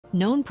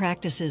Known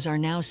practices are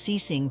now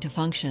ceasing to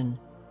function.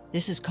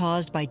 This is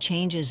caused by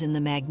changes in the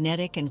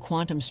magnetic and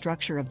quantum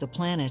structure of the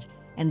planet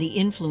and the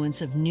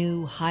influence of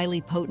new,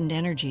 highly potent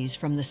energies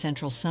from the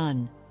central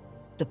sun.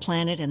 The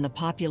planet and the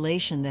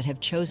population that have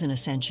chosen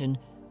Ascension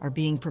are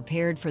being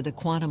prepared for the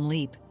quantum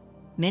leap.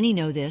 Many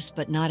know this,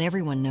 but not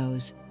everyone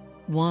knows.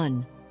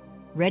 1.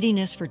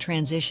 Readiness for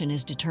transition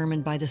is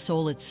determined by the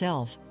soul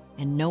itself,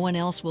 and no one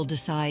else will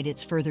decide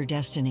its further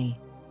destiny.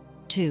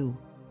 2.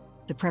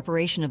 The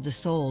preparation of the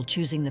soul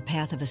choosing the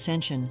path of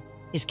Ascension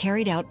is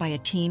carried out by a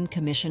team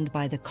commissioned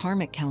by the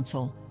Karmic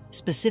Council,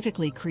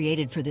 specifically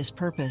created for this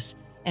purpose,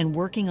 and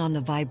working on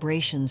the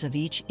vibrations of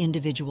each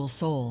individual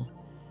soul.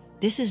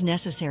 This is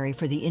necessary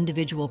for the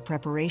individual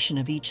preparation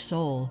of each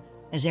soul,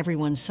 as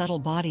everyone's subtle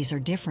bodies are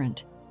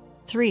different.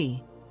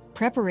 3.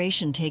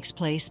 Preparation takes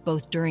place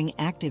both during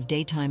active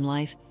daytime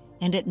life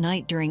and at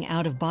night during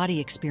out-of-body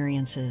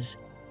experiences.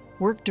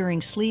 Work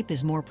during sleep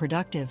is more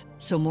productive,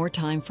 so more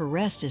time for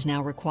rest is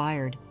now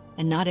required,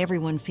 and not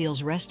everyone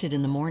feels rested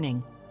in the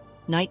morning.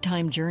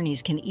 Nighttime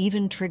journeys can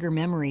even trigger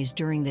memories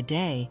during the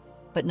day,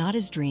 but not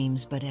as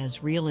dreams, but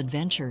as real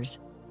adventures.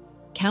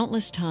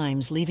 Countless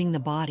times leaving the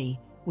body,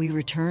 we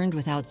returned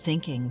without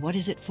thinking, what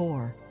is it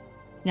for?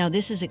 Now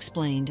this is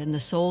explained, and the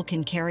soul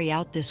can carry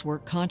out this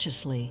work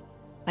consciously.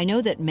 I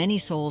know that many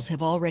souls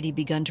have already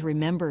begun to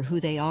remember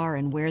who they are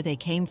and where they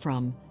came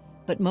from,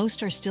 but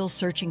most are still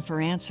searching for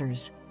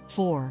answers.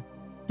 4.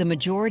 The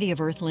majority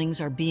of Earthlings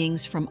are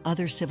beings from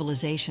other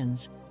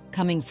civilizations,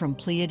 coming from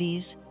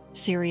Pleiades,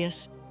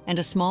 Sirius, and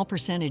a small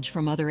percentage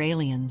from other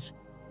aliens.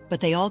 But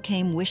they all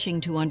came wishing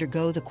to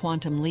undergo the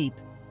quantum leap,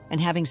 and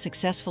having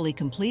successfully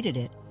completed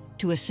it,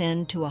 to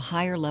ascend to a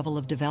higher level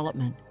of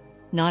development.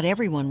 Not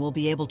everyone will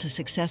be able to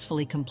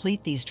successfully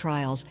complete these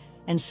trials,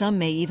 and some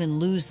may even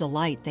lose the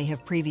light they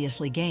have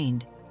previously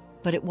gained.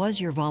 But it was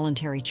your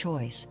voluntary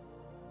choice.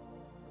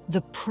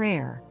 The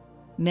prayer,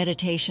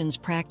 meditations,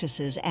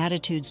 practices,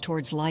 attitudes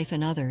towards life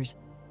and others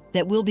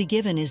that will be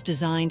given is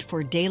designed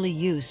for daily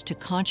use to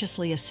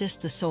consciously assist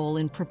the soul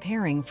in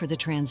preparing for the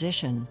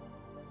transition.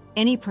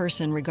 Any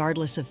person,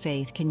 regardless of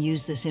faith, can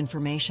use this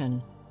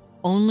information.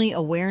 Only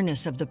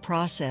awareness of the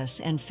process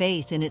and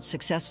faith in its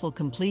successful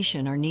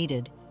completion are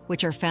needed,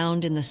 which are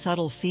found in the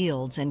subtle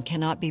fields and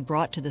cannot be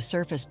brought to the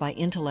surface by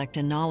intellect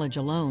and knowledge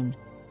alone.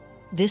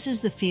 This is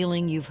the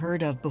feeling you've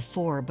heard of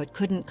before but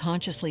couldn't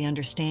consciously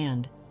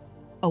understand.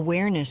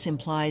 Awareness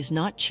implies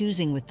not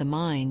choosing with the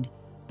mind,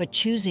 but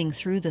choosing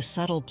through the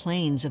subtle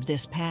planes of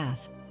this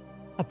path.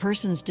 A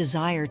person's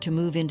desire to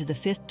move into the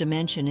fifth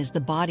dimension is the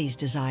body's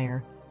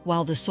desire,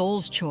 while the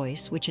soul's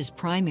choice, which is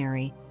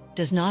primary,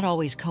 does not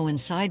always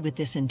coincide with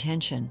this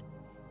intention.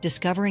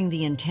 Discovering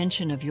the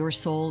intention of your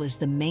soul is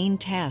the main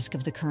task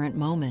of the current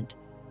moment.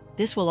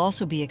 This will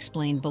also be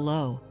explained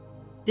below.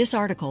 This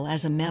article,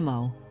 as a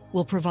memo,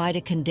 will provide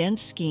a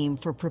condensed scheme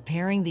for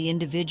preparing the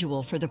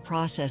individual for the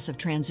process of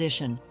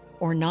transition,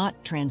 or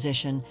not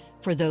transition,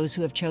 for those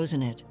who have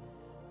chosen it.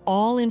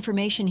 All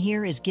information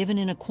here is given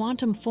in a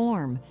quantum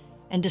form,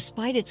 and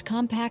despite its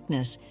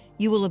compactness,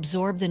 you will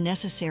absorb the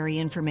necessary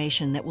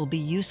information that will be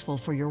useful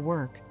for your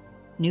work.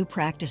 New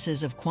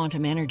practices of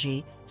quantum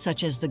energy,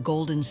 such as the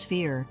golden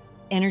sphere,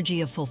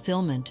 energy of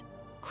fulfillment,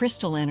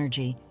 crystal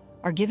energy,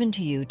 are given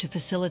to you to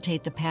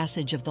facilitate the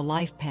passage of the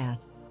life path,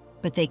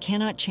 but they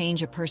cannot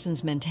change a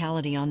person's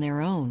mentality on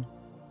their own.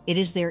 It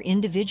is their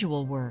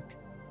individual work.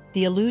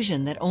 The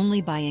illusion that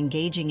only by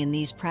engaging in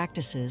these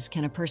practices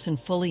can a person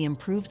fully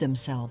improve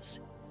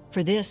themselves.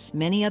 For this,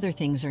 many other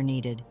things are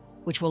needed,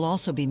 which will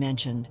also be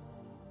mentioned.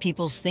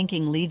 People's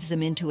thinking leads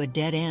them into a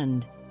dead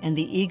end, and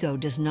the ego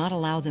does not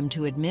allow them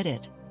to admit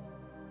it.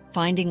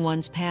 Finding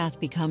one's path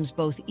becomes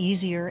both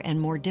easier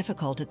and more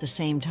difficult at the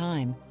same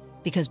time,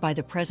 because by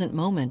the present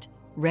moment,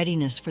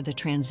 readiness for the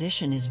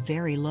transition is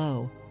very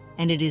low,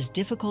 and it is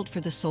difficult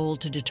for the soul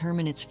to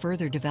determine its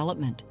further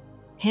development.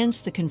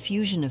 Hence the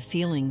confusion of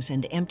feelings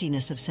and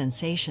emptiness of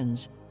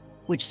sensations,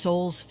 which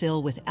souls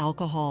fill with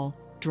alcohol,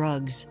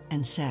 drugs,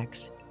 and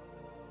sex.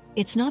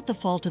 It's not the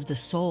fault of the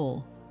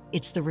soul,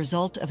 it's the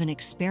result of an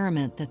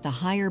experiment that the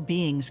higher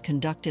beings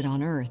conducted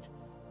on Earth,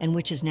 and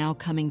which is now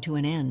coming to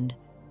an end.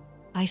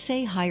 I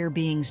say higher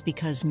beings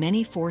because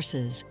many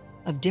forces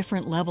of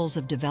different levels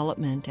of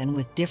development and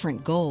with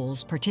different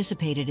goals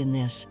participated in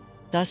this.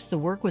 Thus, the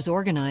work was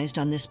organized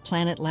on this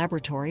planet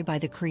laboratory by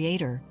the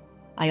Creator.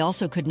 I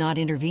also could not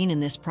intervene in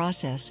this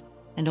process,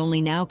 and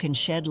only now can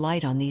shed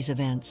light on these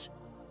events.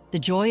 The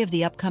joy of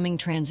the upcoming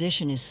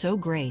transition is so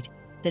great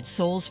that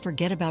souls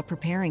forget about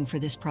preparing for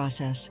this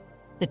process.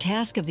 The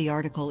task of the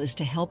article is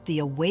to help the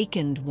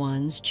awakened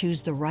ones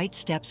choose the right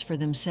steps for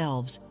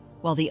themselves,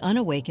 while the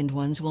unawakened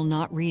ones will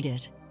not read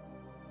it.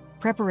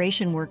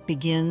 Preparation work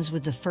begins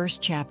with the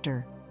first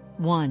chapter.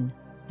 1.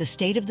 The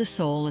state of the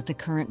soul at the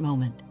current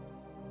moment.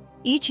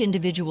 Each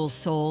individual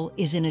soul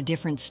is in a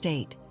different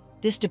state.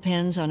 This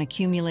depends on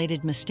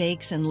accumulated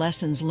mistakes and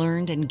lessons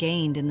learned and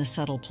gained in the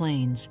subtle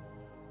planes.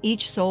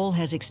 Each soul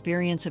has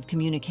experience of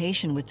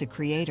communication with the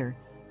Creator,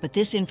 but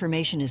this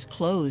information is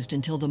closed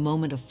until the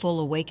moment of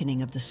full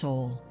awakening of the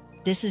soul.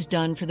 This is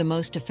done for the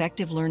most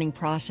effective learning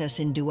process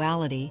in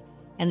duality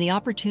and the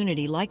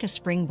opportunity, like a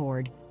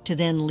springboard, to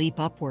then leap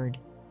upward.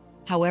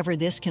 However,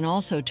 this can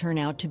also turn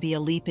out to be a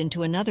leap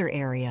into another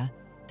area,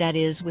 that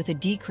is, with a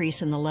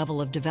decrease in the level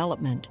of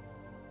development.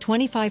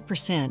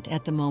 25%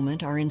 at the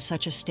moment are in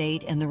such a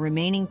state, and the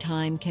remaining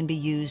time can be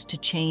used to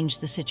change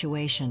the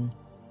situation.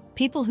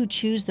 People who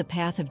choose the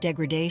path of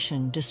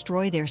degradation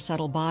destroy their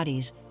subtle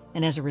bodies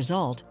and, as a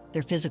result,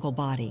 their physical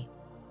body.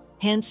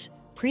 Hence,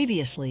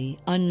 previously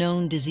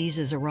unknown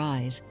diseases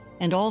arise,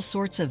 and all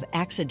sorts of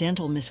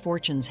accidental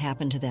misfortunes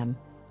happen to them,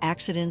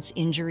 accidents,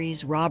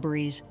 injuries,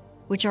 robberies,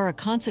 which are a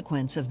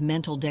consequence of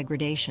mental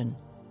degradation.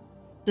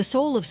 The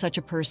soul of such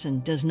a person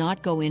does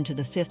not go into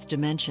the fifth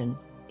dimension.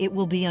 It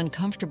will be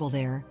uncomfortable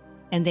there,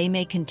 and they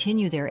may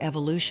continue their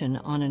evolution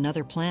on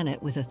another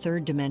planet with a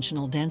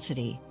third-dimensional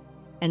density.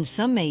 And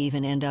some may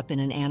even end up in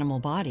an animal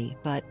body,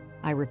 but,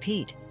 I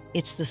repeat,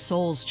 it's the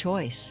soul's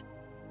choice.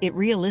 It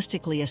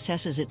realistically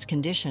assesses its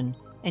condition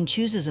and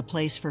chooses a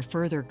place for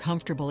further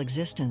comfortable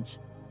existence.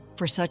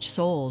 For such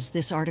souls,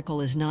 this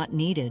article is not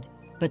needed,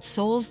 but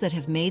souls that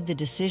have made the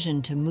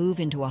decision to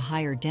move into a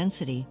higher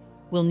density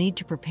will need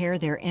to prepare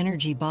their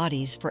energy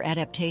bodies for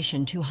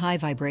adaptation to high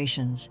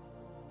vibrations.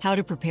 How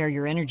to prepare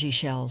your energy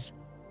shells,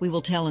 we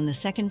will tell in the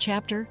second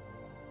chapter.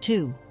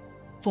 2.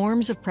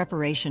 Forms of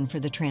preparation for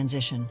the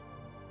transition.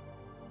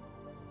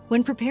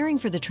 When preparing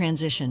for the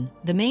transition,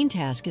 the main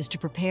task is to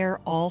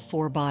prepare all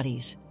 4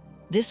 bodies.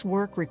 This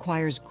work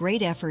requires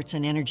great efforts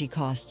and energy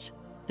costs.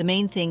 The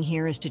main thing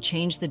here is to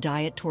change the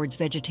diet towards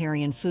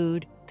vegetarian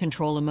food,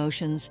 control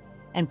emotions,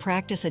 and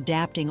practice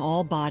adapting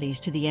all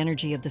bodies to the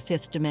energy of the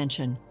fifth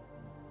dimension.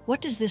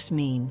 What does this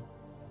mean?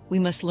 We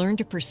must learn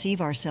to perceive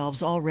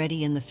ourselves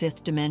already in the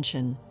fifth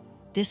dimension.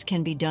 This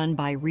can be done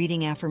by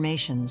reading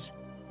affirmations.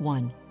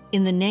 1.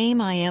 In the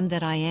name I am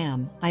that I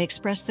am, I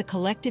express the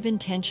collective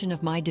intention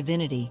of my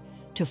divinity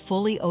to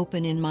fully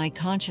open in my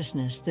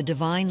consciousness the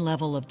divine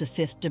level of the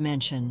fifth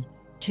dimension.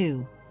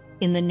 2.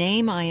 In the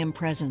name I am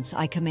presence,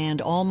 I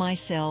command all my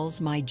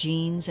cells, my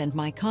genes, and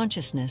my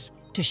consciousness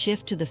to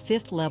shift to the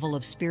fifth level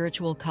of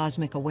spiritual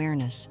cosmic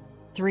awareness.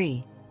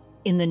 3.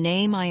 In the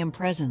name I am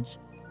presence,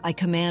 I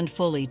command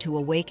fully to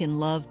awaken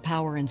love,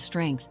 power, and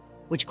strength,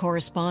 which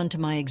correspond to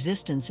my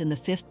existence in the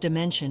fifth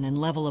dimension and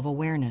level of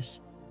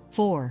awareness.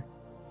 4.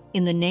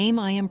 In the name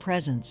I am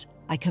presence,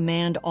 I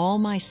command all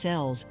my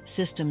cells,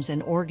 systems,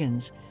 and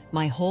organs,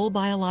 my whole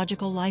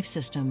biological life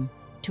system,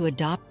 to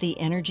adopt the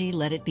energy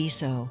let it be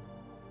so.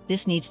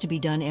 This needs to be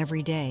done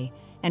every day,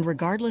 and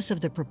regardless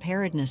of the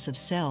preparedness of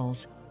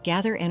cells,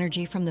 gather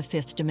energy from the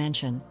fifth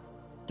dimension.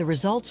 The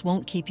results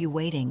won't keep you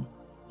waiting.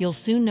 You'll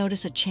soon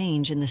notice a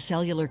change in the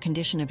cellular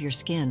condition of your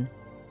skin.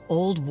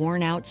 Old,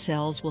 worn-out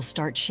cells will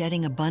start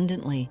shedding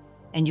abundantly,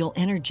 and you'll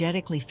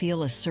energetically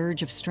feel a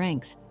surge of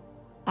strength.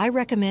 I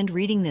recommend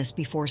reading this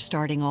before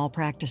starting all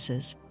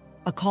practices.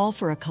 A call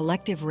for a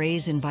collective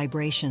raise in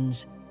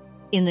vibrations.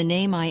 In the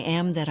name I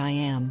am that I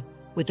am,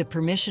 with the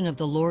permission of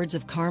the Lords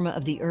of Karma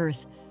of the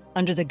Earth,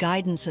 under the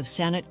guidance of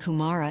Sanat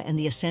Kumara and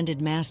the Ascended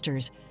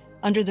Masters,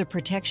 under the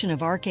protection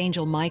of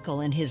Archangel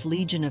Michael and his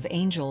legion of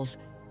angels,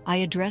 I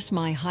address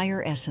my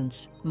higher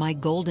essence, my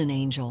golden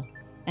angel,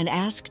 and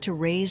ask to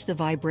raise the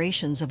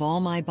vibrations of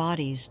all my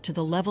bodies to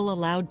the level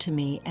allowed to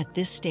me at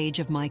this stage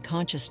of my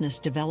consciousness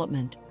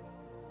development.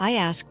 I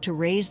ask to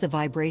raise the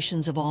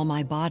vibrations of all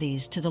my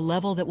bodies to the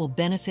level that will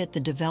benefit the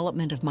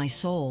development of my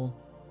soul,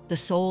 the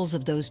souls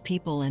of those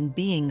people and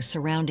beings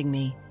surrounding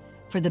me,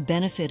 for the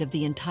benefit of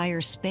the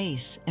entire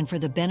space and for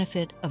the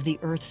benefit of the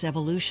Earth's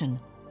evolution.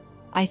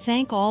 I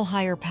thank all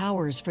higher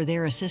powers for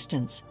their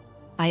assistance.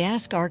 I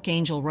ask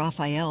Archangel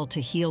Raphael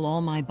to heal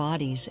all my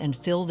bodies and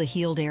fill the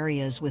healed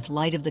areas with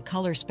light of the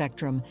color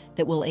spectrum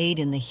that will aid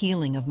in the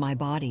healing of my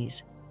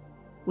bodies.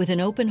 With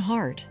an open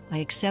heart, I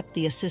accept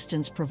the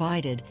assistance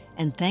provided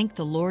and thank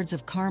the Lords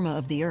of Karma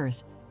of the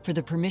Earth for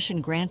the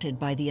permission granted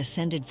by the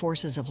ascended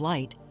forces of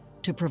light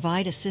to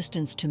provide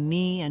assistance to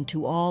me and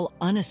to all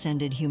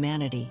unascended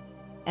humanity,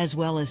 as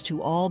well as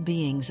to all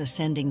beings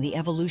ascending the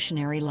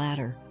evolutionary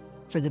ladder,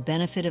 for the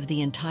benefit of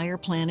the entire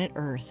planet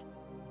Earth.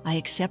 I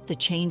accept the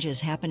changes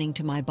happening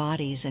to my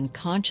bodies and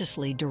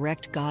consciously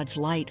direct God's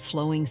light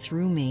flowing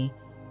through me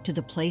to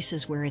the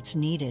places where it's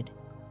needed.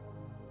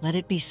 Let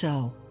it be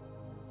so.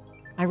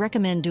 I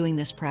recommend doing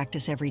this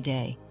practice every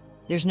day.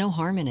 There's no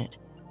harm in it.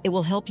 It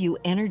will help you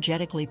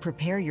energetically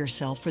prepare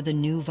yourself for the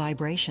new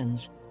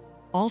vibrations.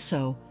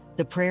 Also,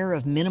 the prayer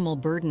of minimal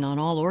burden on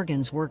all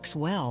organs works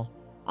well.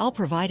 I'll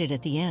provide it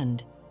at the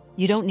end.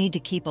 You don't need to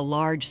keep a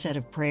large set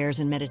of prayers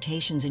and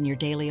meditations in your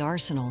daily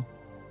arsenal.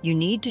 You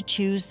need to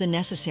choose the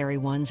necessary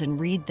ones and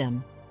read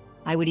them.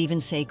 I would even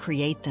say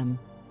create them.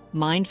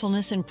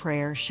 Mindfulness and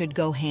prayer should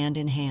go hand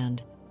in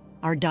hand.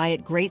 Our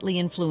diet greatly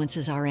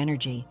influences our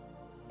energy.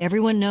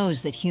 Everyone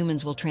knows that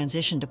humans will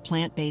transition to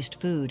plant-based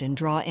food and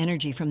draw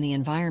energy from the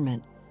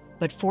environment,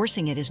 but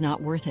forcing it is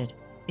not worth it.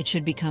 It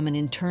should become an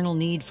internal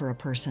need for a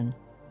person.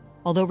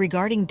 Although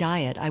regarding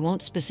diet, I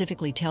won't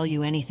specifically tell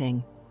you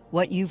anything.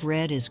 What you've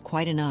read is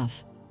quite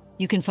enough.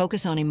 You can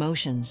focus on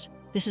emotions.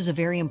 This is a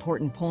very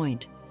important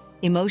point.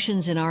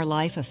 Emotions in our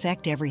life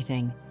affect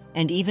everything,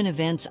 and even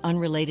events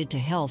unrelated to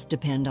health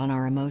depend on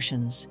our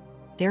emotions.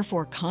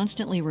 Therefore,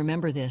 constantly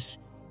remember this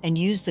and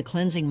use the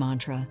cleansing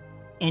mantra.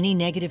 Any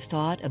negative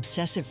thought,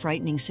 obsessive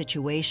frightening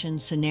situation,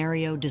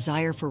 scenario,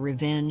 desire for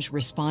revenge,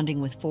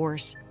 responding with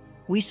force,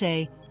 we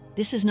say,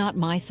 "This is not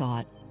my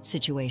thought,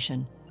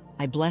 situation.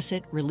 I bless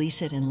it,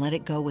 release it, and let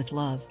it go with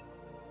love."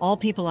 All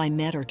people I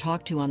met or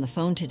talked to on the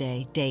phone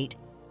today, date,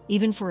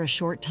 even for a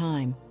short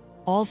time,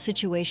 all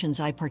situations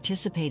I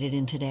participated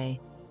in today,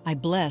 I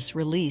bless,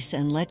 release,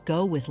 and let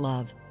go with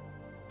love.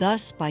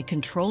 Thus, by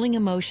controlling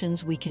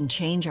emotions, we can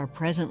change our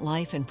present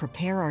life and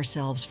prepare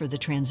ourselves for the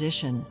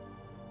transition.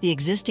 The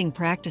existing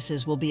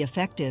practices will be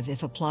effective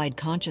if applied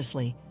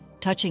consciously,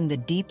 touching the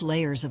deep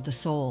layers of the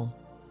soul.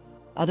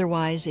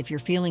 Otherwise, if your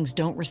feelings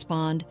don't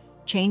respond,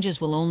 changes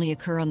will only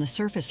occur on the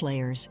surface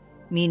layers,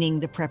 meaning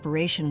the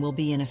preparation will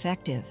be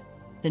ineffective.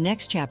 The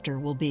next chapter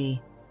will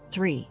be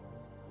 3.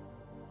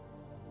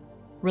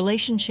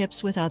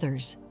 Relationships with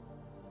others.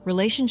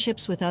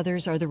 Relationships with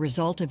others are the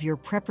result of your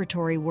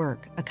preparatory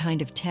work, a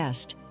kind of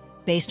test.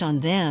 Based on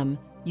them,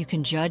 you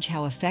can judge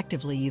how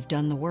effectively you've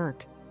done the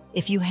work.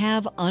 If you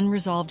have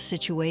unresolved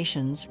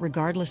situations,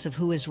 regardless of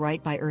who is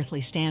right by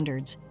earthly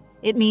standards,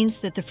 it means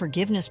that the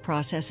forgiveness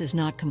process is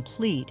not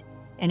complete,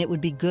 and it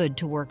would be good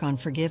to work on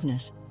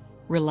forgiveness.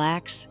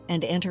 Relax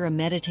and enter a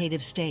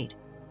meditative state.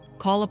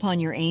 Call upon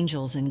your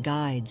angels and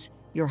guides,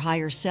 your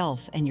higher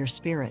self and your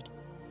spirit.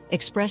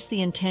 Express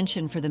the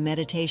intention for the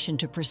meditation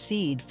to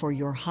proceed for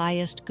your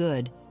highest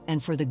good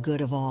and for the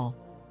good of all.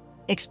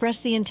 Express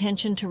the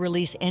intention to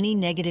release any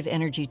negative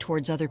energy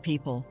towards other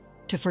people,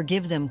 to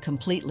forgive them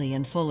completely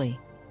and fully.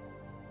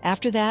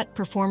 After that,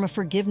 perform a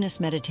forgiveness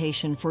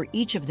meditation for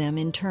each of them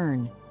in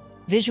turn,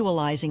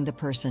 visualizing the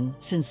person,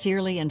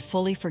 sincerely and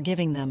fully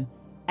forgiving them,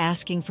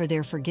 asking for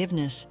their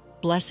forgiveness,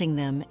 blessing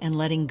them, and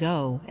letting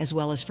go, as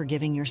well as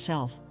forgiving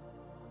yourself.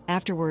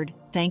 Afterward,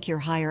 thank your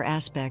higher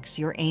aspects,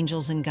 your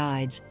angels and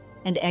guides,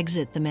 and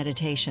exit the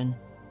meditation.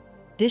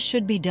 This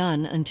should be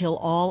done until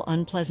all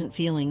unpleasant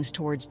feelings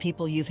towards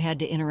people you've had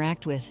to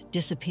interact with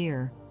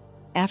disappear.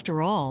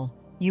 After all,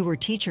 you were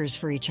teachers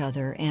for each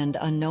other and,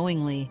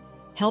 unknowingly,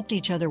 helped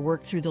each other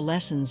work through the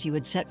lessons you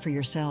had set for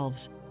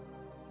yourselves.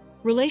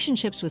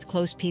 Relationships with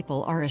close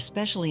people are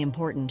especially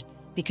important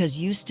because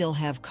you still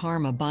have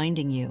karma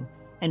binding you,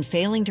 and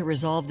failing to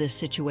resolve this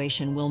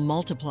situation will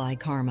multiply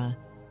karma,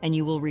 and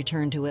you will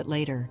return to it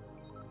later.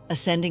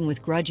 Ascending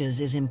with grudges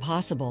is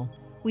impossible.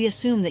 We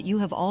assume that you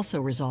have also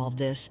resolved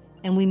this,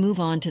 and we move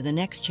on to the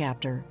next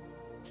chapter.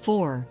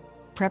 4.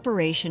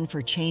 Preparation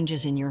for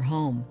changes in your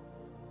home.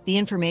 The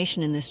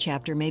information in this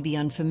chapter may be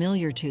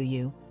unfamiliar to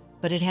you,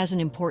 but it has an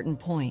important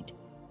point.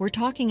 We're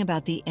talking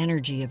about the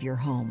energy of your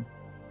home.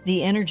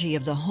 The energy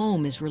of the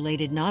home is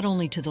related not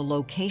only to the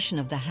location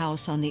of the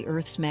house on the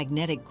Earth's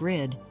magnetic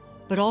grid,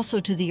 but also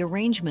to the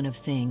arrangement of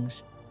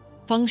things.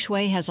 Feng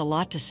Shui has a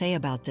lot to say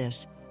about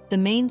this. The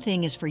main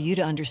thing is for you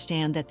to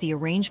understand that the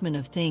arrangement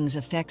of things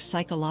affects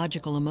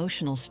psychological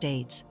emotional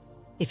states.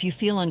 If you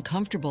feel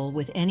uncomfortable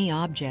with any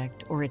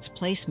object or its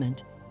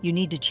placement, you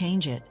need to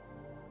change it.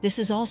 This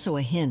is also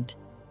a hint,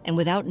 and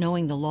without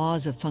knowing the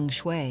laws of Feng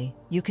Shui,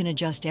 you can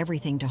adjust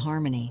everything to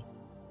harmony.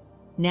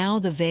 Now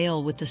the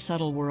veil with the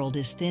subtle world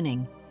is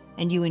thinning,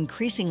 and you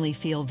increasingly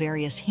feel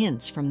various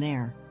hints from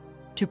there.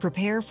 To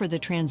prepare for the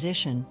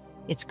transition,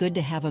 it's good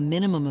to have a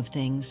minimum of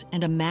things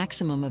and a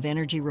maximum of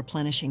energy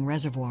replenishing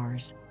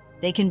reservoirs.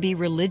 They can be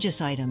religious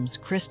items,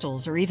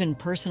 crystals, or even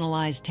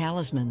personalized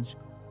talismans.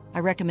 I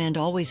recommend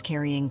always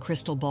carrying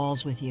crystal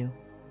balls with you.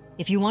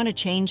 If you want to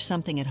change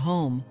something at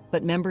home,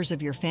 but members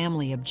of your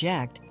family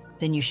object,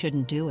 then you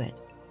shouldn't do it.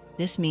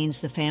 This means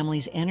the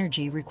family's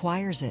energy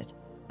requires it.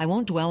 I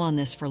won't dwell on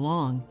this for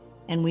long,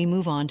 and we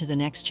move on to the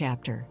next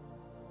chapter.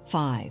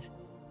 5.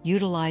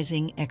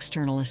 Utilizing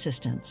external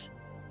assistance.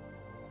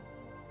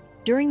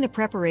 During the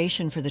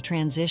preparation for the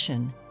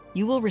transition,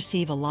 you will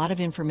receive a lot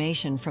of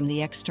information from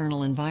the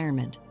external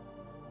environment.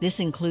 This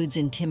includes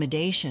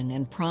intimidation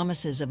and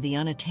promises of the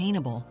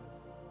unattainable,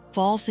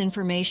 false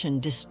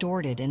information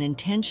distorted and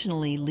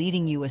intentionally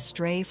leading you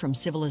astray from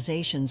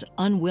civilizations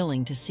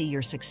unwilling to see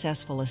your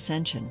successful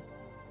ascension.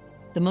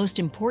 The most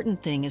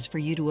important thing is for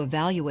you to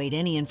evaluate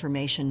any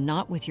information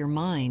not with your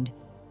mind,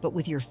 but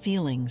with your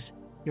feelings,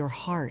 your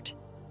heart.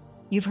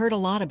 You've heard a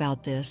lot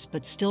about this,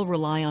 but still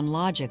rely on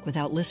logic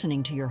without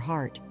listening to your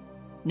heart.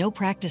 No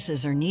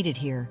practices are needed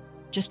here.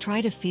 Just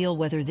try to feel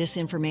whether this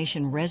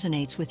information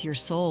resonates with your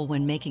soul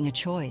when making a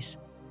choice.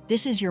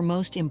 This is your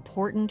most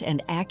important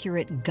and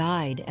accurate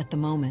guide at the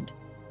moment.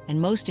 And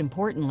most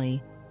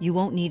importantly, you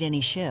won't need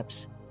any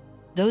ships.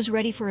 Those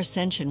ready for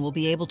ascension will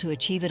be able to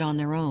achieve it on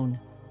their own.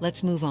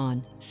 Let's move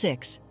on.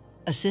 6.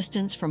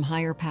 Assistance from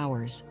higher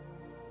powers.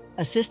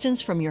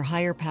 Assistance from your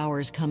higher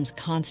powers comes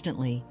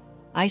constantly.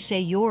 I say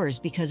yours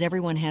because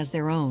everyone has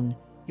their own.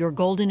 Your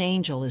golden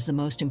angel is the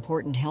most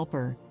important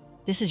helper.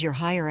 This is your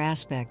higher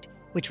aspect,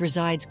 which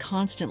resides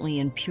constantly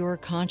in pure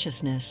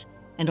consciousness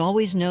and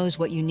always knows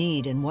what you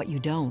need and what you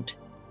don't.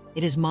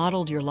 It has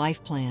modeled your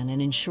life plan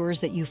and ensures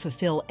that you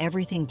fulfill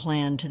everything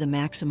planned to the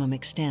maximum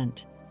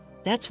extent.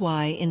 That's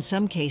why, in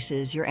some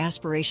cases, your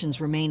aspirations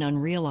remain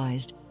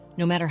unrealized.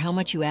 No matter how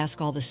much you ask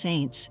all the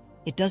saints,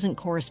 it doesn't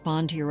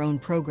correspond to your own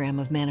program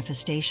of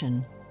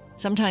manifestation.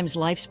 Sometimes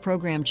life's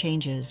program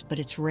changes, but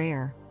it's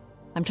rare.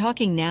 I'm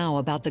talking now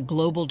about the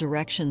global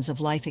directions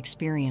of life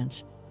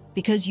experience,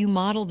 because you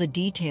model the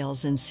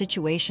details and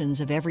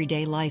situations of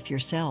everyday life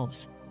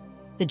yourselves.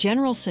 The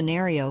general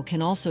scenario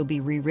can also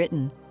be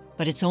rewritten,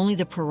 but it's only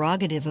the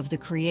prerogative of the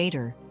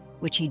Creator,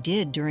 which He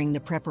did during the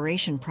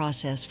preparation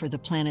process for the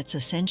planet's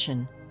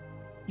ascension.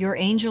 Your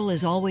angel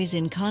is always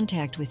in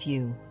contact with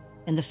you,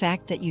 and the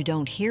fact that you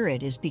don't hear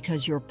it is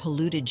because your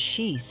polluted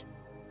sheath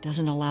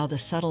doesn't allow the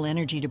subtle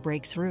energy to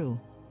break through.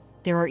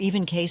 There are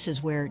even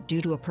cases where,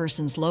 due to a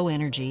person's low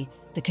energy,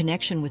 the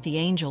connection with the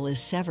angel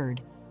is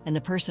severed, and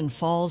the person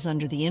falls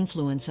under the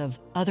influence of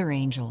other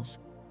angels.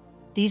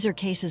 These are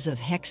cases of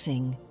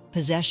hexing,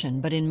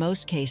 possession, but in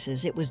most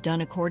cases it was done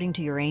according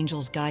to your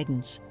angel's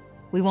guidance.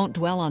 We won't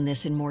dwell on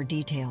this in more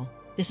detail.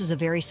 This is a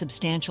very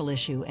substantial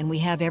issue, and we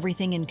have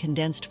everything in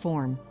condensed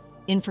form.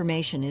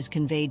 Information is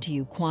conveyed to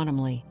you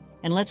quantumly.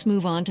 And let's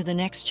move on to the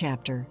next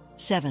chapter.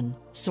 7.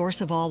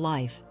 Source of all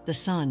life, the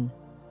Sun.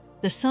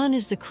 The Sun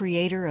is the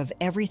creator of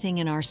everything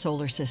in our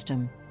solar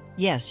system.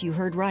 Yes, you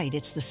heard right,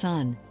 it's the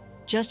Sun.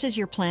 Just as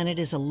your planet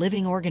is a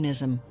living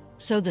organism,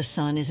 so the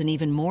Sun is an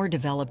even more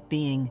developed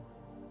being.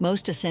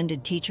 Most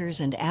ascended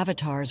teachers and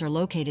avatars are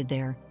located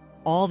there.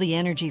 All the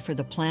energy for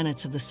the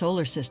planets of the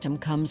solar system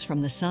comes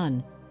from the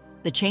Sun.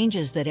 The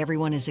changes that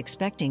everyone is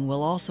expecting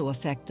will also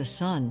affect the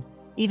Sun,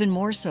 even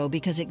more so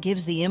because it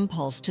gives the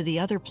impulse to the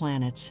other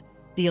planets,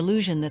 the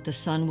illusion that the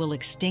Sun will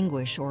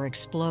extinguish or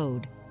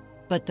explode.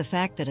 But the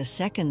fact that a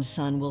second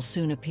Sun will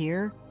soon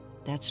appear,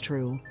 that's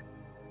true.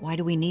 Why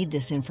do we need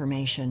this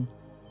information?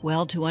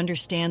 Well, to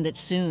understand that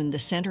soon the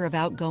center of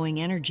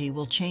outgoing energy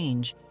will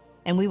change,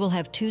 and we will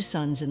have 2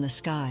 suns in the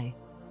sky.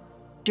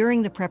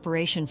 During the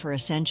preparation for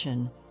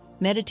ascension,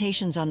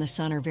 meditations on the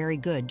Sun are very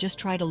good. Just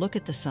try to look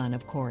at the Sun,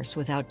 of course,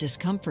 without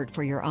discomfort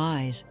for your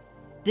eyes.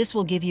 This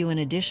will give you an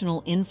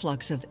additional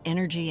influx of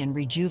energy and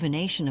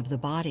rejuvenation of the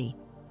body.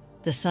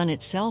 The Sun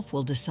itself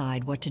will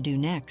decide what to do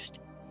next.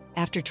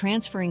 After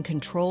transferring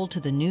control to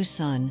the new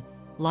Sun,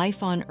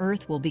 life on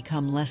Earth will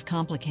become less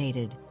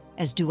complicated,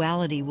 as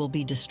duality will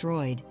be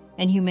destroyed,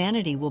 and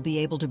humanity will be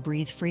able to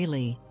breathe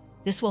freely.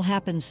 This will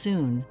happen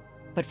soon,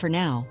 but for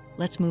now,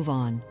 let's move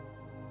on.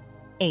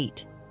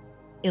 8.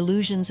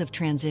 Illusions of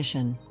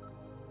transition.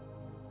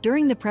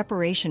 During the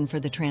preparation for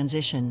the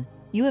transition,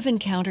 you have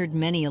encountered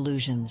many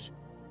illusions.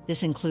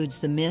 This includes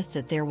the myth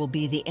that there will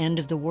be the end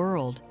of the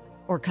world,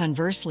 or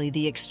conversely,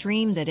 the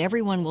extreme that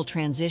everyone will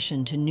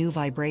transition to new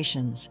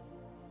vibrations.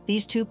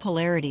 These 2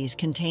 polarities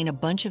contain a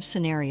bunch of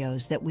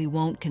scenarios that we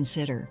won't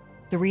consider.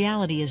 The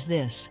reality is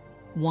this: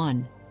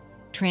 1.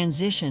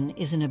 Transition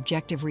is an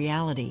objective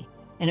reality,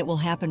 and it will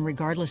happen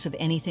regardless of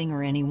anything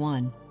or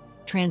anyone.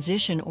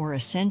 Transition or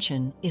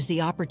ascension is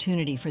the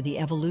opportunity for the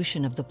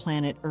evolution of the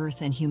planet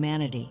Earth and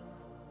humanity.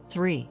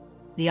 3.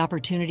 The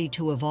opportunity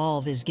to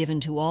evolve is given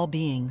to all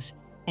beings,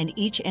 and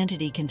each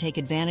entity can take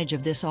advantage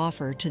of this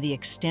offer to the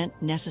extent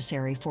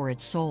necessary for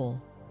its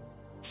soul.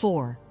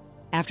 4.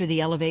 After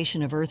the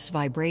elevation of Earth's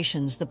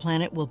vibrations, the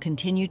planet will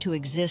continue to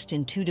exist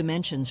in 2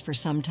 dimensions for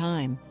some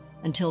time,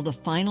 until the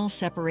final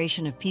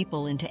separation of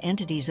people into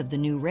entities of the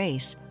new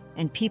race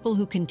and people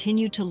who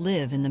continue to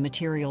live in the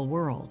material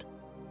world.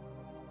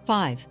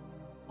 5.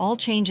 All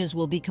changes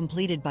will be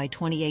completed by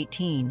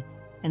 2018,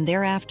 and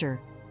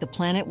thereafter, the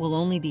planet will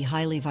only be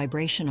highly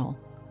vibrational,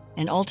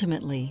 and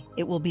ultimately,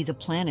 it will be the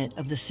planet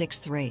of the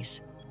 6th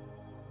race.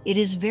 It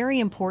is very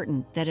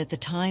important that at the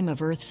time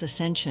of Earth's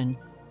ascension,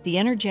 the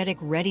energetic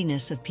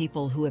readiness of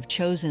people who have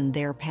chosen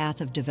their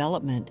path of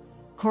development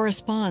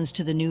corresponds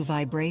to the new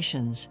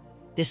vibrations.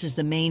 This is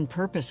the main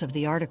purpose of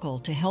the article,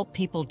 to help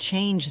people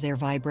change their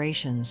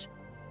vibrations.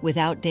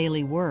 Without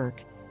daily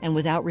work, and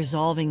without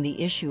resolving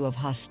the issue of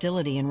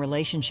hostility in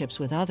relationships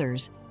with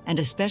others, and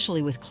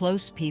especially with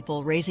close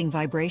people, raising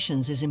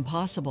vibrations is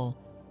impossible.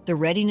 The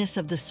readiness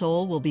of the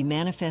soul will be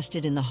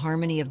manifested in the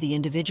harmony of the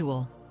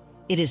individual.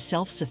 It is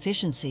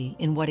self-sufficiency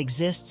in what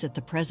exists at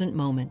the present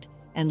moment,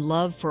 and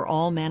love for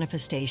all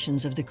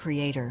manifestations of the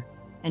Creator.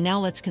 And now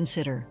let's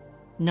consider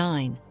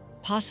 9.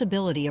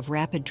 Possibility of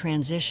rapid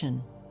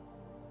transition.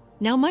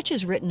 Now, much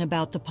is written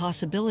about the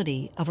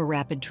possibility of a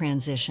rapid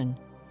transition.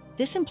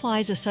 This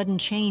implies a sudden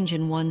change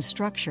in one's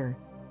structure.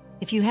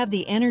 If you have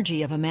the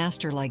energy of a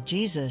master like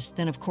Jesus,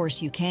 then of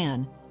course you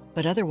can,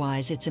 but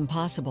otherwise it's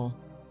impossible.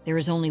 There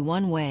is only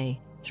one way,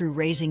 through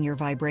raising your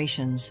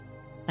vibrations.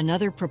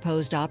 Another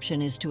proposed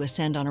option is to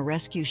ascend on a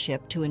rescue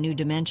ship to a new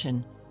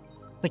dimension.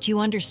 But you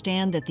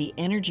understand that the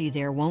energy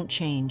there won't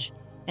change,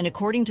 and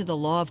according to the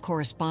law of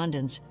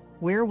correspondence,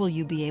 where will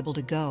you be able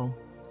to go?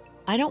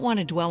 I don't want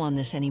to dwell on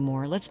this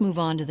anymore. Let's move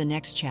on to the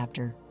next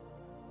chapter.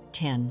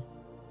 10.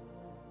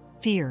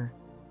 Fear.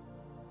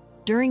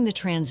 During the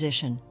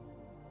transition,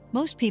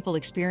 most people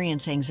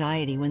experience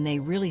anxiety when they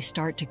really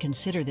start to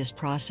consider this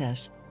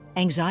process.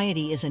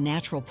 Anxiety is a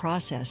natural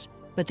process,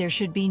 but there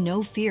should be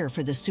no fear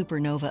for the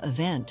supernova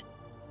event.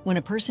 When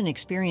a person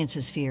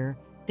experiences fear,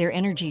 their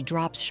energy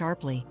drops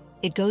sharply.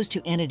 It goes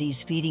to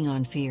entities feeding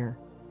on fear.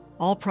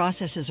 All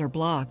processes are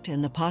blocked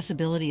and the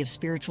possibility of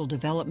spiritual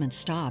development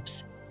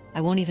stops.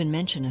 I won't even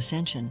mention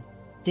ascension.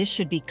 This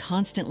should be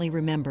constantly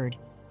remembered,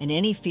 and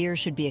any fear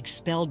should be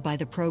expelled by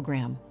the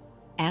program.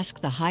 Ask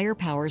the higher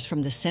powers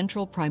from the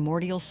central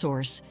primordial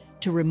source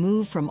to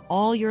remove from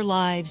all your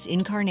lives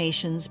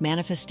incarnations,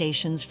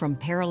 manifestations from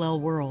parallel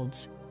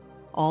worlds.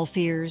 All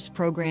fears,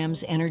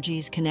 programs,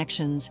 energies,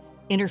 connections,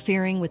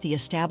 interfering with the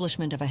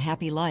establishment of a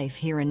happy life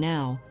here and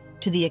now,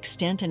 to the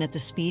extent and at the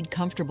speed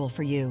comfortable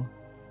for you.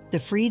 The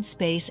freed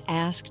space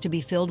asks to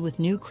be filled with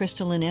new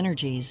crystalline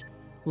energies,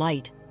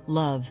 light,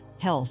 love,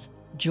 health,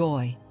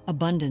 joy,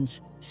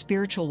 abundance,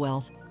 spiritual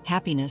wealth,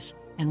 happiness,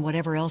 and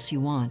whatever else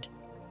you want.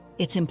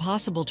 It's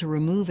impossible to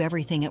remove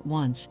everything at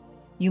once.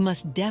 You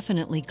must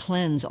definitely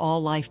cleanse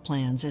all life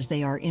plans as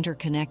they are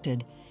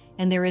interconnected,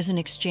 and there is an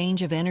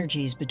exchange of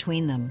energies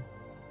between them.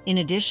 In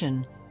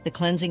addition, the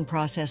cleansing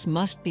process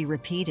must be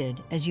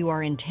repeated as you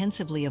are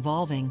intensively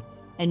evolving,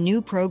 and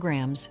new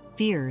programs,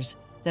 fears,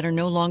 that are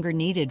no longer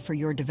needed for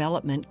your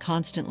development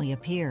constantly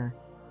appear.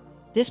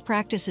 This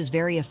practice is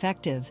very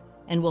effective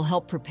and will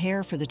help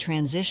prepare for the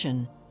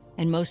transition,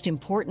 and most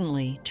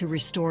importantly, to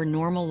restore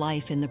normal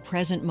life in the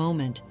present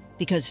moment,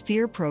 because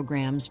fear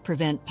programs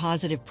prevent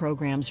positive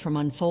programs from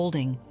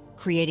unfolding,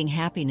 creating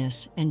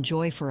happiness and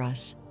joy for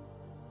us.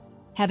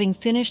 Having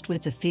finished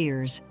with the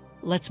fears,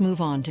 let's move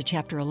on to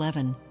Chapter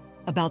 11,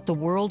 about the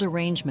world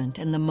arrangement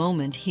and the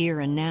moment here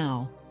and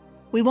now.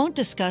 We won't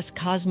discuss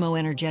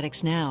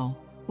cosmo-energetics now.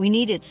 We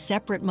need its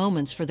separate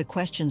moments for the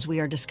questions we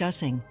are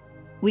discussing.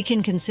 We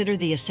can consider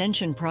the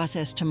ascension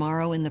process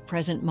tomorrow in the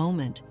present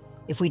moment,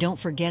 if we don't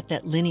forget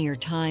that linear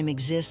time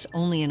exists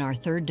only in our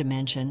third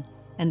dimension,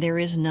 and there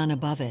is none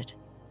above it.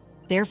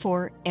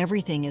 Therefore,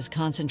 everything is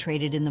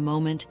concentrated in the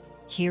moment,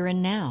 here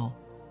and now,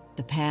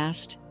 the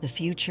past, the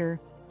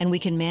future, and we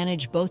can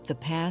manage both the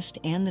past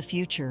and the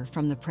future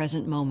from the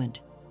present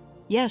moment.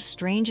 Yes,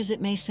 strange as it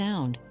may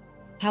sound.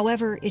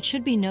 However, it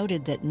should be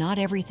noted that not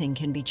everything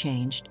can be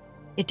changed.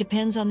 It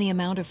depends on the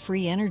amount of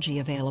free energy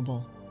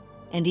available.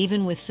 And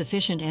even with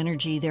sufficient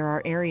energy, there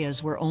are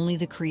areas where only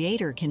the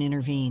Creator can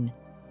intervene.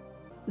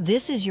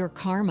 This is your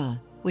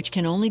karma, which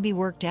can only be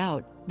worked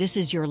out. This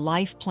is your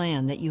life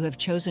plan that you have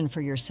chosen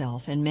for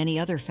yourself and many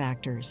other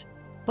factors.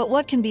 But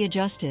what can be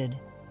adjusted?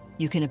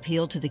 You can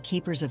appeal to the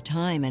keepers of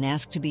time and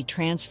ask to be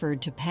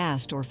transferred to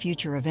past or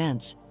future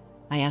events.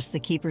 I ask the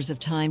keepers of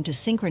time to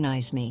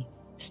synchronize me,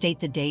 state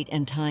the date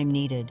and time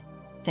needed.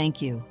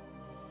 Thank you.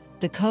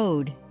 The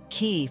code,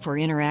 key for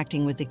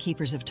interacting with the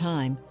keepers of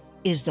time,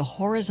 is the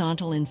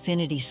horizontal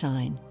infinity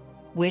sign,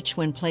 which,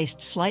 when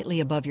placed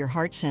slightly above your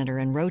heart center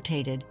and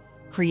rotated,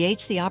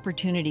 creates the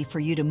opportunity for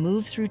you to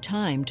move through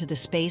time to the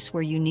space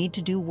where you need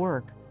to do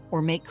work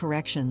or make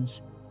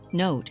corrections.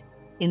 Note,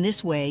 in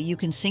this way you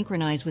can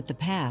synchronize with the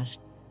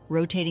past,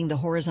 rotating the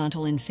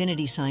horizontal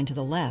infinity sign to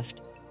the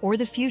left, or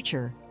the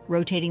future,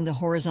 rotating the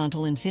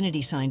horizontal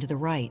infinity sign to the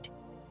right.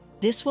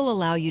 This will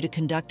allow you to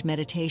conduct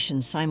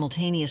meditations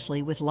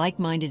simultaneously with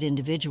like-minded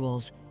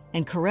individuals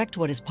and correct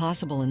what is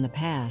possible in the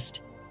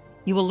past.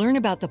 You will learn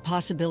about the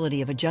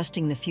possibility of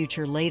adjusting the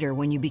future later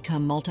when you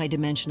become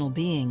multidimensional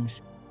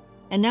beings.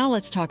 And now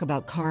let's talk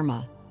about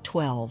karma.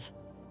 12.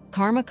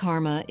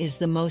 Karma is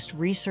the most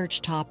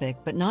researched topic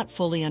but not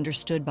fully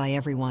understood by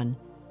everyone.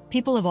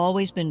 People have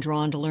always been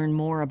drawn to learn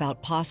more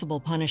about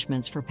possible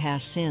punishments for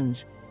past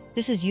sins.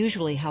 This is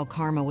usually how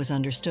karma was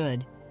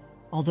understood.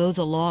 Although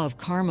the law of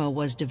karma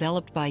was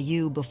developed by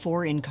you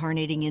before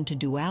incarnating into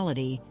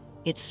duality,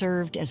 it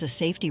served as a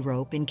safety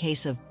rope in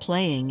case of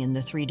playing in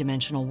the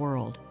three-dimensional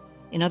world.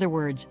 In other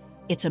words,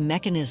 it's a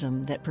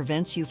mechanism that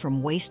prevents you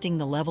from wasting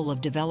the level of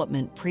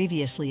development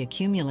previously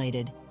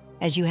accumulated,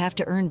 as you have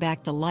to earn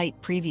back the light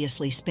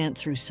previously spent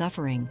through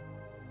suffering.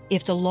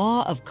 If the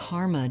law of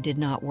karma did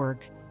not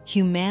work,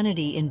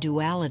 humanity in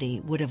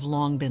duality would have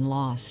long been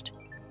lost.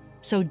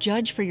 So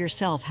judge for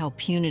yourself how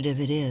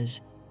punitive it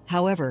is.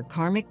 However,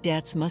 karmic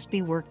debts must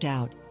be worked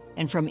out,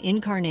 and from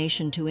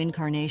incarnation to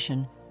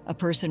incarnation, a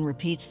person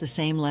repeats the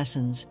same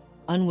lessons,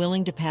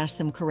 unwilling to pass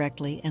them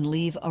correctly and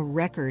leave a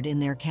record in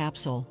their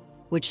capsule,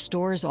 which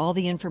stores all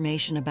the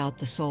information about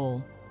the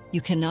soul. You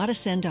cannot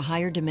ascend to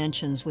higher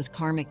dimensions with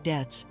karmic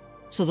debts,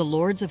 so the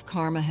lords of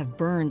karma have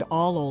burned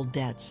all old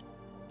debts.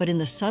 But in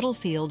the subtle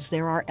fields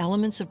there are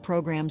elements of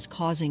programs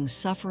causing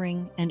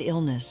suffering and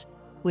illness,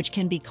 which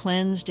can be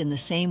cleansed in the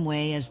same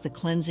way as the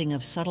cleansing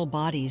of subtle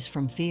bodies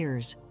from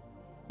fears.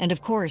 And of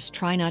course,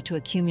 try not to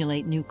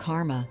accumulate new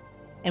karma,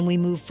 and we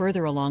move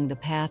further along the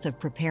path of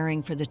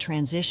preparing for the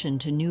transition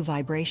to new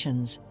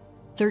vibrations.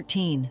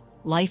 13.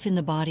 Life in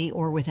the body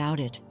or without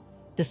it.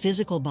 The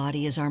physical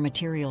body is our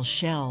material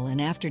shell,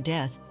 and after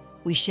death,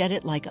 we shed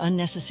it like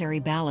unnecessary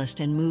ballast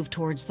and move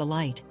towards the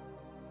light.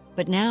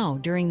 But now,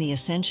 during the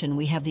ascension,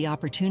 we have the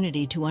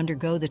opportunity to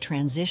undergo the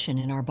transition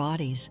in our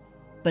bodies.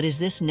 But is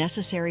this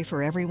necessary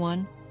for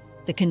everyone?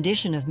 The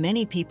condition of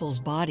many people's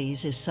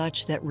bodies is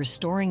such that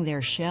restoring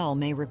their shell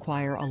may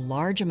require a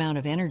large amount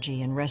of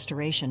energy, and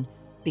restoration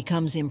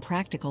becomes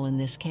impractical in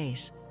this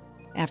case.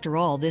 After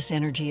all, this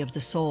energy of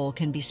the soul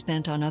can be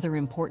spent on other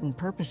important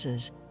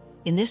purposes.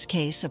 In this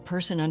case, a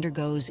person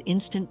undergoes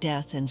instant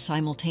death and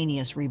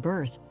simultaneous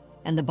rebirth,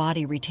 and the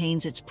body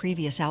retains its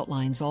previous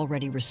outlines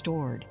already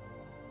restored.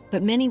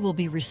 But many will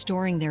be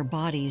restoring their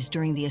bodies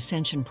during the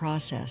ascension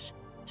process.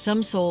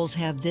 Some souls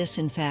have this,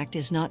 in fact,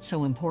 is not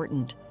so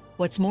important.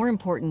 What's more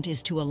important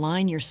is to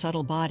align your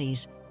subtle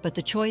bodies, but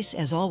the choice,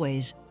 as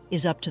always,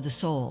 is up to the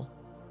soul.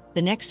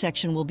 The next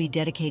section will be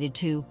dedicated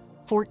to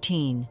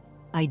 14.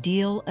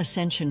 Ideal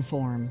Ascension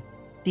Form.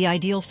 The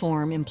ideal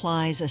form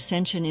implies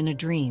ascension in a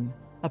dream.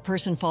 A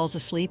person falls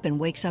asleep and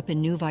wakes up in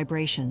new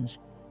vibrations.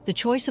 The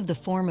choice of the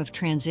form of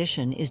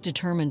transition is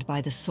determined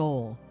by the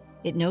soul.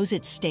 It knows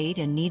its state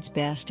and needs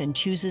best and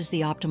chooses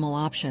the optimal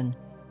option.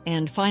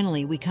 And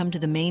finally, we come to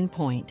the main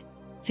point.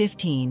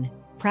 15.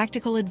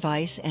 Practical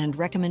advice and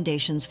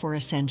recommendations for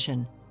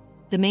ascension.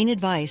 The main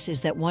advice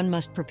is that one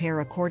must prepare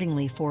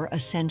accordingly for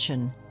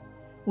ascension.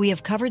 We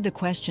have covered the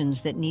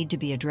questions that need to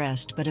be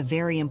addressed, but a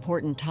very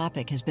important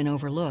topic has been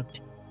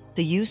overlooked: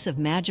 the use of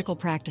magical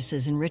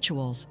practices and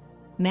rituals.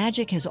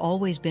 Magic has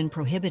always been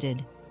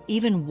prohibited.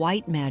 Even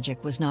white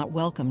magic was not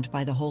welcomed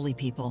by the holy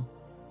people.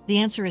 The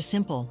answer is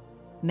simple.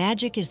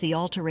 Magic is the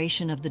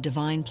alteration of the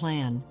divine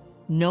plan.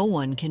 No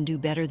one can do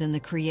better than the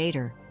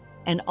Creator,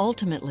 and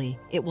ultimately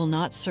it will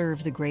not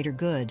serve the greater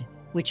good,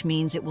 which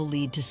means it will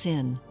lead to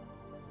sin.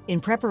 In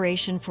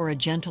preparation for a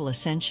gentle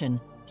ascension,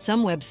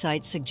 some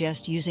websites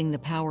suggest using the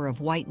power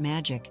of white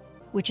magic,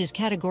 which is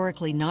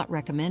categorically not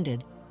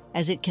recommended,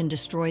 as it can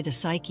destroy the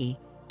psyche,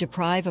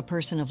 deprive a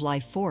person of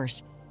life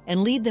force,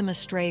 and lead them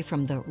astray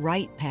from the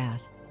right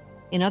path.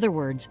 In other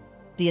words,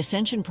 the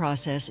ascension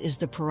process is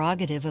the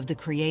prerogative of the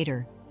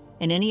Creator,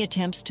 and any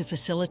attempts to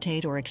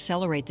facilitate or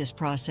accelerate this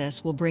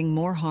process will bring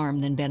more harm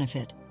than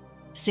benefit.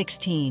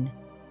 16.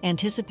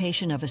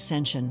 Anticipation of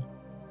ascension.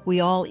 We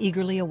all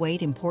eagerly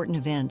await important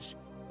events,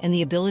 and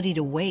the ability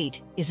to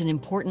wait is an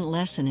important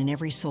lesson in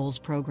every soul's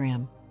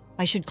program.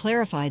 I should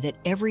clarify that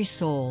every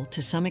soul,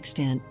 to some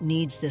extent,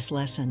 needs this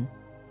lesson.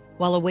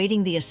 While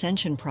awaiting the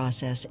ascension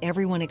process,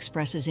 everyone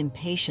expresses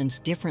impatience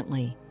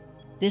differently.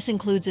 This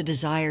includes a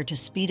desire to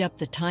speed up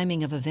the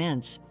timing of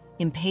events,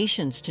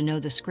 impatience to know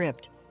the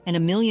script, and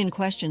a million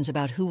questions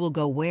about who will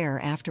go where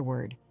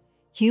afterward.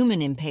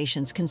 Human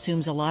impatience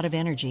consumes a lot of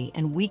energy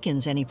and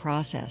weakens any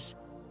process.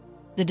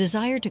 The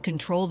desire to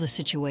control the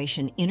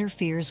situation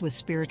interferes with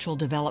spiritual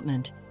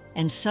development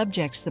and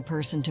subjects the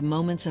person to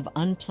moments of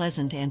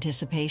unpleasant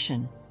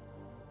anticipation.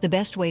 The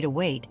best way to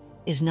wait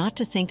is not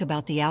to think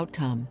about the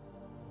outcome.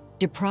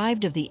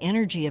 Deprived of the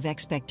energy of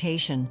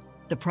expectation,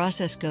 the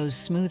process goes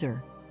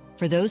smoother.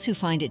 For those who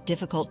find it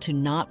difficult to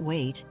not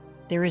wait,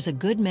 there is a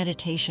good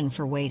meditation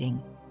for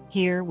waiting.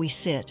 Here we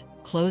sit,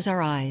 close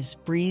our eyes,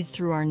 breathe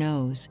through our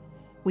nose.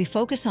 We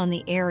focus on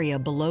the area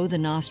below the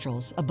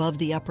nostrils, above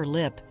the upper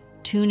lip,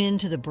 tune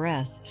into the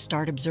breath,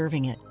 start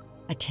observing it,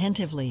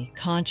 attentively,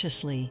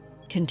 consciously,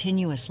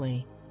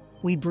 continuously.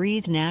 We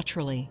breathe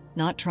naturally,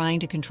 not trying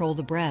to control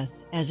the breath,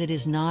 as it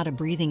is not a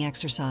breathing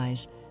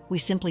exercise. We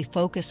simply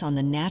focus on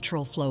the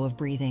natural flow of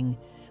breathing.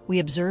 We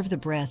observe the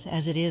breath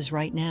as it is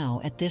right now,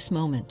 at this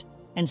moment,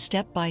 and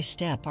step by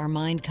step our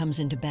mind comes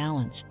into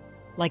balance,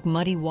 like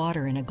muddy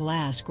water in a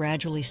glass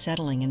gradually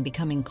settling and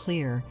becoming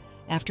clear.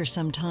 After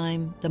some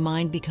time, the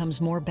mind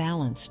becomes more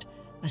balanced.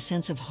 A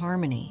sense of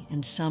harmony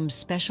and some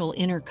special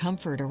inner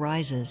comfort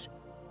arises.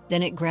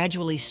 Then it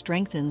gradually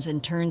strengthens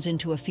and turns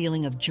into a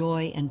feeling of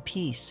joy and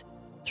peace.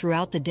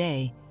 Throughout the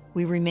day,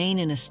 we remain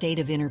in a state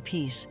of inner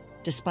peace,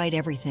 despite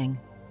everything,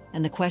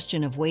 and the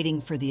question of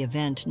waiting for the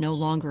event no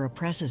longer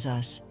oppresses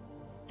us.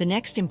 The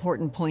next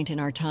important point in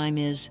our time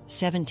is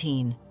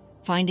 17.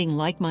 Finding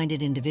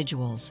like-minded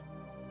individuals.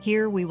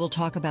 Here we will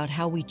talk about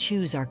how we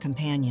choose our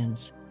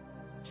companions.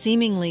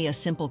 Seemingly a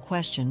simple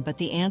question, but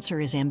the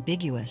answer is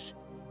ambiguous.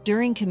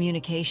 During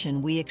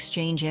communication, we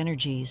exchange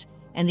energies,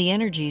 and the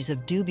energies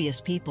of dubious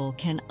people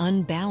can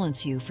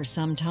unbalance you for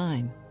some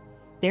time.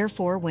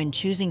 Therefore, when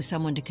choosing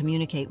someone to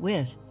communicate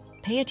with,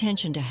 pay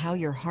attention to how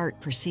your heart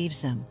perceives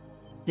them.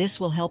 This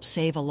will help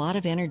save a lot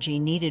of energy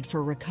needed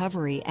for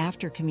recovery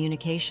after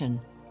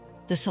communication.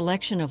 The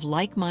selection of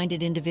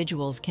like-minded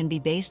individuals can be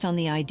based on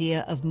the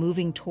idea of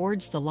moving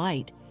towards the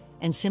light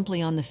and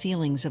simply on the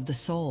feelings of the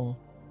soul.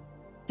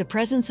 The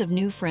presence of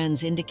new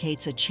friends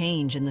indicates a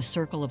change in the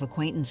circle of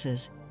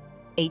acquaintances.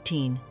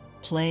 18.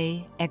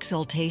 Play,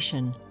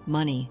 exaltation,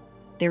 money.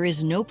 There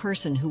is no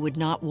person who would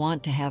not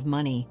want to have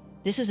money.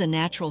 This is a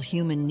natural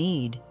human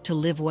need to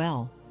live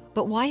well.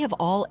 But why have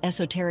all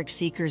esoteric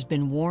seekers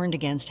been warned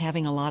against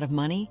having a lot of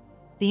money?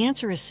 The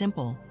answer is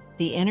simple.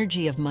 The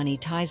energy of money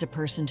ties a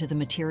person to the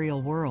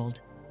material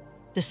world.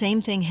 The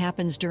same thing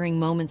happens during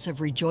moments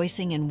of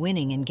rejoicing and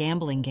winning in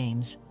gambling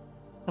games.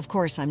 Of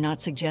course, I'm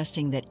not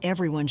suggesting that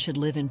everyone should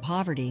live in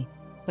poverty,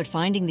 but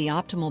finding the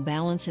optimal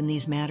balance in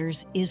these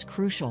matters is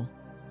crucial.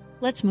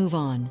 Let's move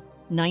on.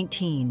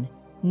 19.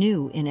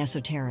 New in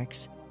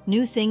esoterics.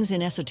 New things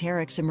in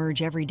esoterics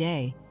emerge every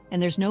day,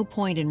 and there's no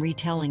point in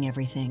retelling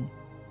everything.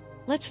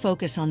 Let's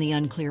focus on the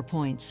unclear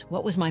points.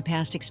 What was my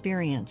past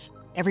experience?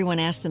 Everyone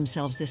asked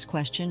themselves this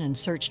question and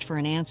searched for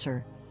an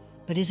answer.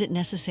 But is it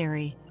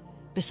necessary?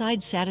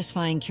 Besides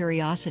satisfying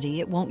curiosity,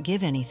 it won't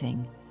give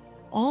anything.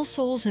 All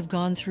souls have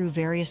gone through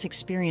various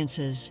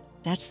experiences.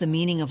 That's the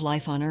meaning of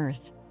life on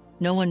Earth.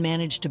 No one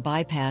managed to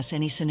bypass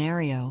any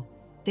scenario.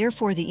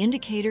 Therefore, the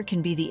indicator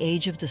can be the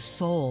age of the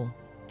soul,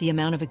 the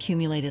amount of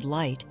accumulated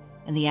light,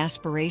 and the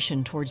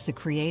aspiration towards the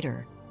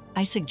Creator.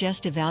 I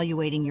suggest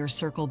evaluating your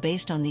circle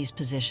based on these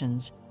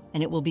positions,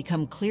 and it will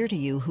become clear to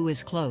you who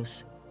is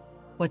close.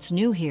 What's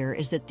new here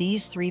is that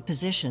these 3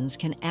 positions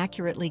can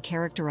accurately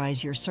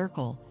characterize your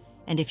circle,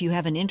 and if you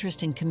have an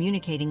interest in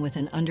communicating with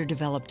an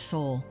underdeveloped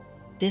soul,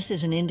 this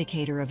is an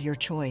indicator of your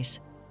choice.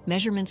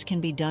 Measurements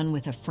can be done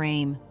with a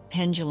frame,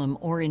 pendulum,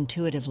 or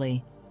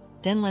intuitively.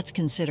 Then let's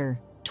consider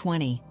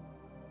 20.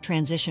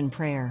 Transition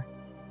prayer.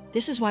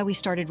 This is why we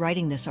started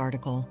writing this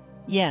article.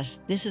 Yes,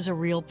 this is a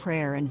real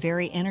prayer and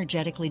very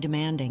energetically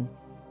demanding.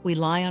 We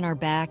lie on our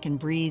back and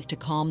breathe to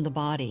calm the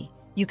body.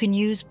 You can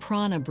use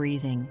prana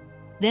breathing.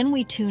 Then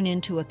we tune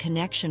into a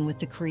connection with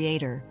the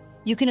Creator.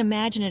 You can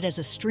imagine it as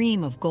a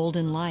stream of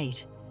golden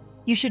light.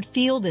 You should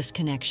feel this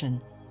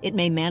connection. It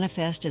may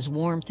manifest as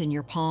warmth in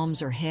your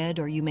palms or head,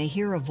 or you may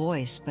hear a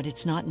voice, but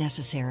it's not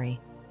necessary.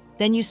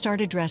 Then you start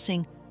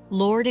addressing,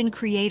 Lord and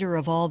Creator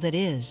of all that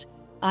is,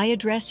 I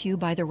address you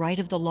by the right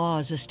of the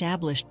laws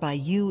established by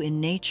you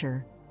in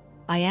nature.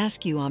 I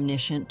ask you,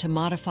 Omniscient, to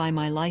modify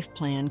my life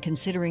plan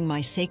considering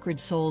my sacred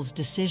soul's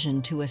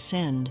decision to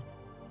ascend.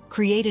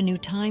 Create a new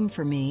time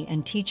for me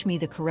and teach me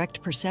the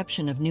correct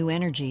perception of new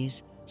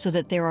energies so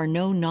that there are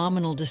no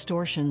nominal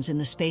distortions in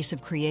the space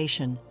of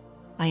creation.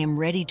 I am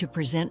ready to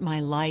present my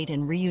light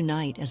and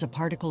reunite as a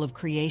particle of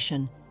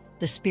creation,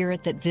 the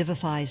spirit that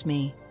vivifies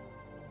me.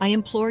 I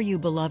implore you,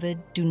 beloved,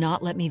 do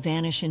not let me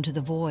vanish into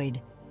the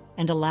void,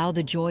 and allow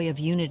the joy of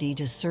unity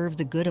to serve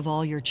the good of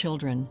all your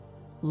children,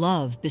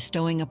 love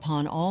bestowing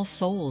upon all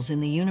souls in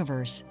the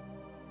universe.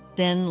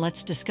 Then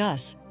let's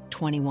discuss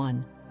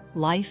 21.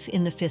 Life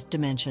in the 5th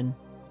dimension.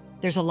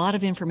 There's a lot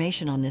of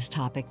information on this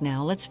topic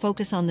now. Let's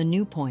focus on the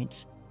new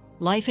points.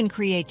 Life and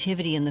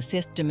creativity in the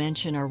 5th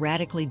dimension are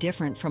radically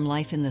different from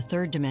life in the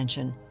 3rd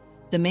dimension.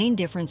 The main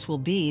difference will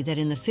be that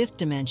in the 5th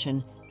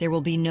dimension, there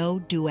will be no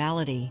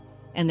duality,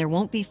 and there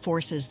won't be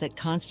forces that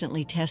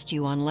constantly test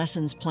you on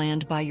lessons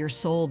planned by your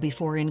soul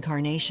before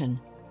incarnation.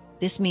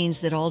 This means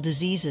that all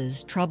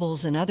diseases,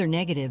 troubles, and other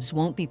negatives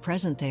won't be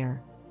present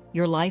there.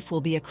 Your life will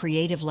be a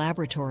creative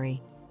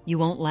laboratory. You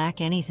won't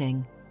lack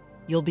anything.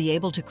 You'll be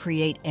able to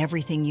create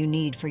everything you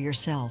need for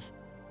yourself.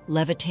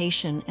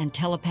 Levitation and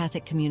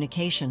telepathic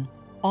communication,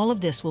 all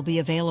of this will be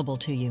available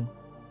to you.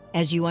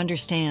 As you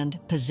understand,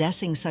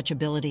 possessing such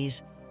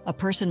abilities, a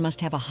person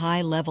must have a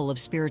high level of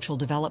spiritual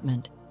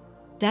development.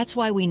 That's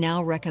why we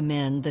now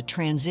recommend the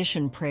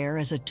transition prayer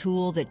as a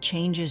tool that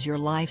changes your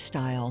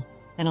lifestyle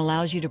and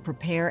allows you to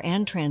prepare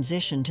and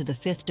transition to the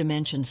 5th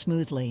dimension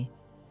smoothly.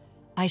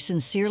 I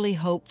sincerely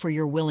hope for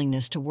your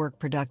willingness to work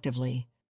productively.